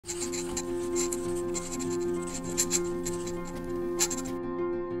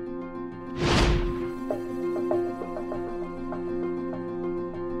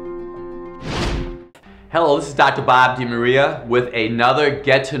Hello, this is Dr. Bob DeMaria with another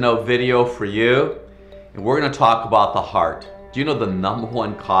get to know video for you. And we're going to talk about the heart. Do you know the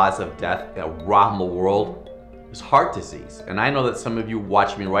 #1 cause of death around the world is heart disease? And I know that some of you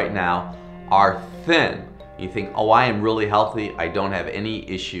watching me right now are thin. You think, oh, I am really healthy. I don't have any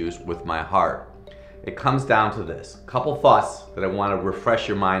issues with my heart. It comes down to this. A couple thoughts that I want to refresh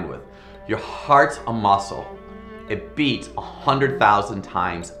your mind with. Your heart's a muscle. It beats 100,000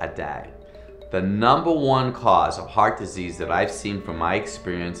 times a day. The #1 cause of heart disease that I've seen from my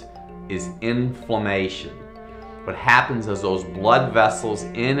experience is inflammation. What happens is those blood vessels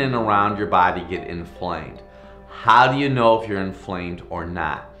in and around your body get inflamed. How do you know if you're inflamed or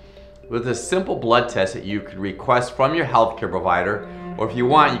not? With a simple blood test that you could request from your healthcare provider, or if you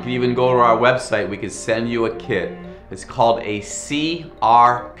want, you can even go to our website. We could send you a kit. It's called a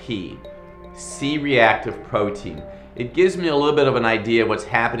CRP, C-reactive protein. It gives me a little bit of an idea of what's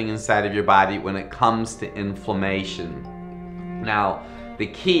happening inside of your body when it comes to inflammation. Now, the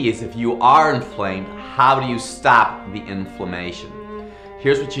key is if you are inflamed, how do you stop the inflammation?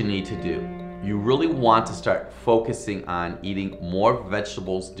 Here's what you need to do. You really want to start focusing on eating more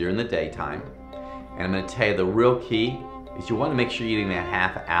vegetables during the daytime. And I'm going to tell you the real key is you want to make sure you're eating that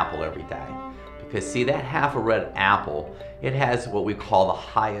half apple every day. Because see, that half a red apple, it has what we call the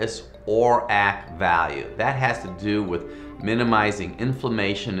highest O.R.A.C value. That has to do with minimizing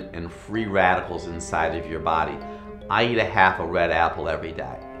inflammation and free radicals inside of your body. I eat a half a red apple every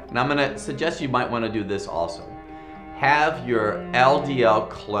day. And I'm going to suggest you might want to do this also. Have your LDL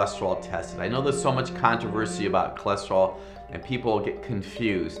cholesterol tested. I know there's so much controversy about cholesterol and people get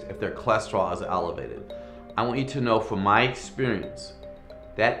confused if their cholesterol is elevated. I want you to know from my experience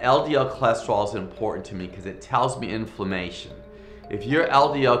that LDL cholesterol is important to me because it tells me inflammation. If your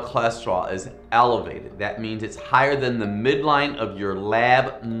LDL cholesterol is elevated, that means it's higher than the midline of your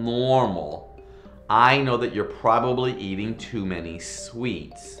lab normal. I know that you're probably eating too many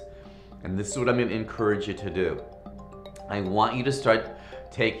sweets. And this is what I'm going to encourage you to do. I want you to start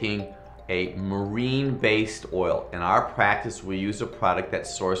taking a marine-based oil. In our practice, we use a product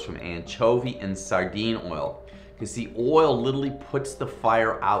that's sourced from anchovy and sardine oil. Because the oil literally puts the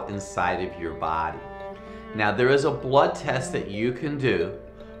fire out inside of your body. Now, there is a blood test that you can do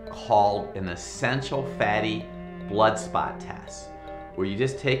called an essential fatty blood spot test, where you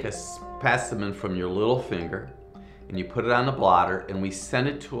just take a specimen from your little finger and you put it on the blotter and we send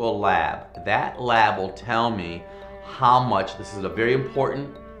it to a lab. That lab will tell me how much, this is a very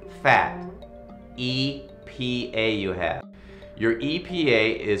important fact, EPA you have. Your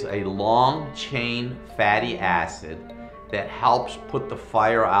EPA is a long chain fatty acid that helps put the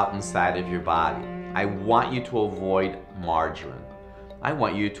fire out inside of your body. I want you to avoid margarine. I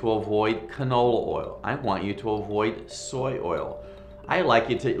want you to avoid canola oil. I want you to avoid soy oil. I like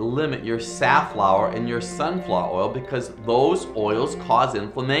you to limit your safflower and your sunflower oil because those oils cause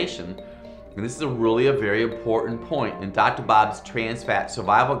inflammation. And this is really a very important point. In Dr. Bob's Trans Fat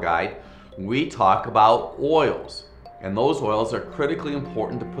Survival Guide, we talk about oils. And those oils are critically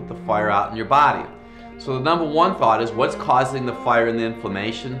important to put the fire out in your body. So the #1 thought is, what's causing the fire and the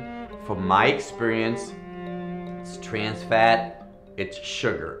inflammation? From my experience, it's trans fat, it's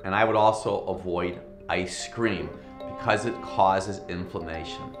sugar. And I would also avoid ice cream because it causes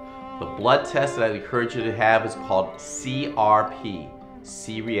inflammation. The blood test that I encourage you to have is called CRP,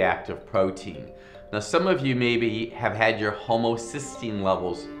 C-reactive protein. Now, some of you maybe have had your homocysteine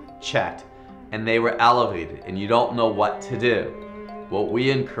levels checked and they were elevated and you don't know what to do. What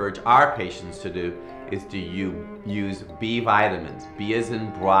we encourage our patients to do is to use B vitamins, B as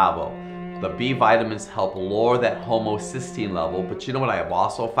in Bravo. The B vitamins help lower that homocysteine level, but you know what I have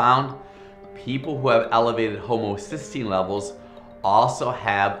also found? People who have elevated homocysteine levels also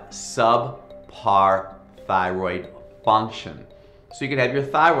have subpar thyroid function. So you can have your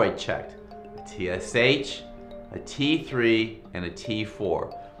thyroid checked, a TSH, a T3, and a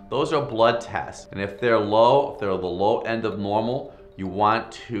T4. Those are blood tests, and if they're low, if they're the low end of normal, you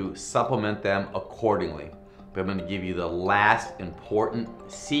want to supplement them accordingly. But I'm going to give you the last important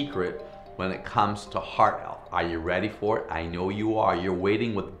secret when it comes to heart health. Are you ready for it? I know you are. You're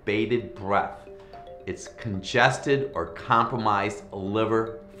waiting with bated breath. It's congested or compromised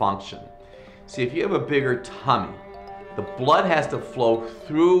liver function. See, if you have a bigger tummy, the blood has to flow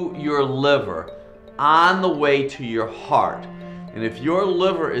through your liver on the way to your heart. And if your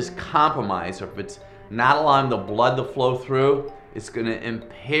liver is compromised, or if it's not allowing the blood to flow through, it's going to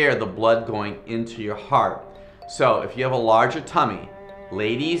impair the blood going into your heart. So if you have a larger tummy,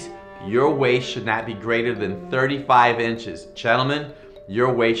 ladies, your waist should not be greater than 35 inches. Gentlemen,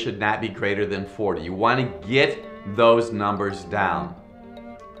 your waist should not be greater than 40. You want to get those numbers down.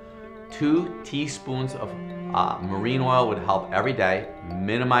 2 teaspoons of marine oil would help every day.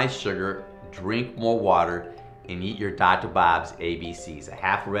 Minimize sugar, drink more water, and eat your Dr. Bob's ABCs. A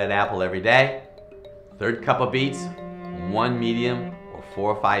half a red apple every day, 1/3 cup of beets, 1 medium or 4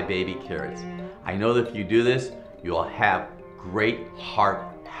 or 5 baby carrots. I know that if you do this, you'll have great heart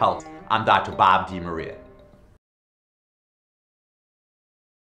health. I'm Dr. Bob DeMaria.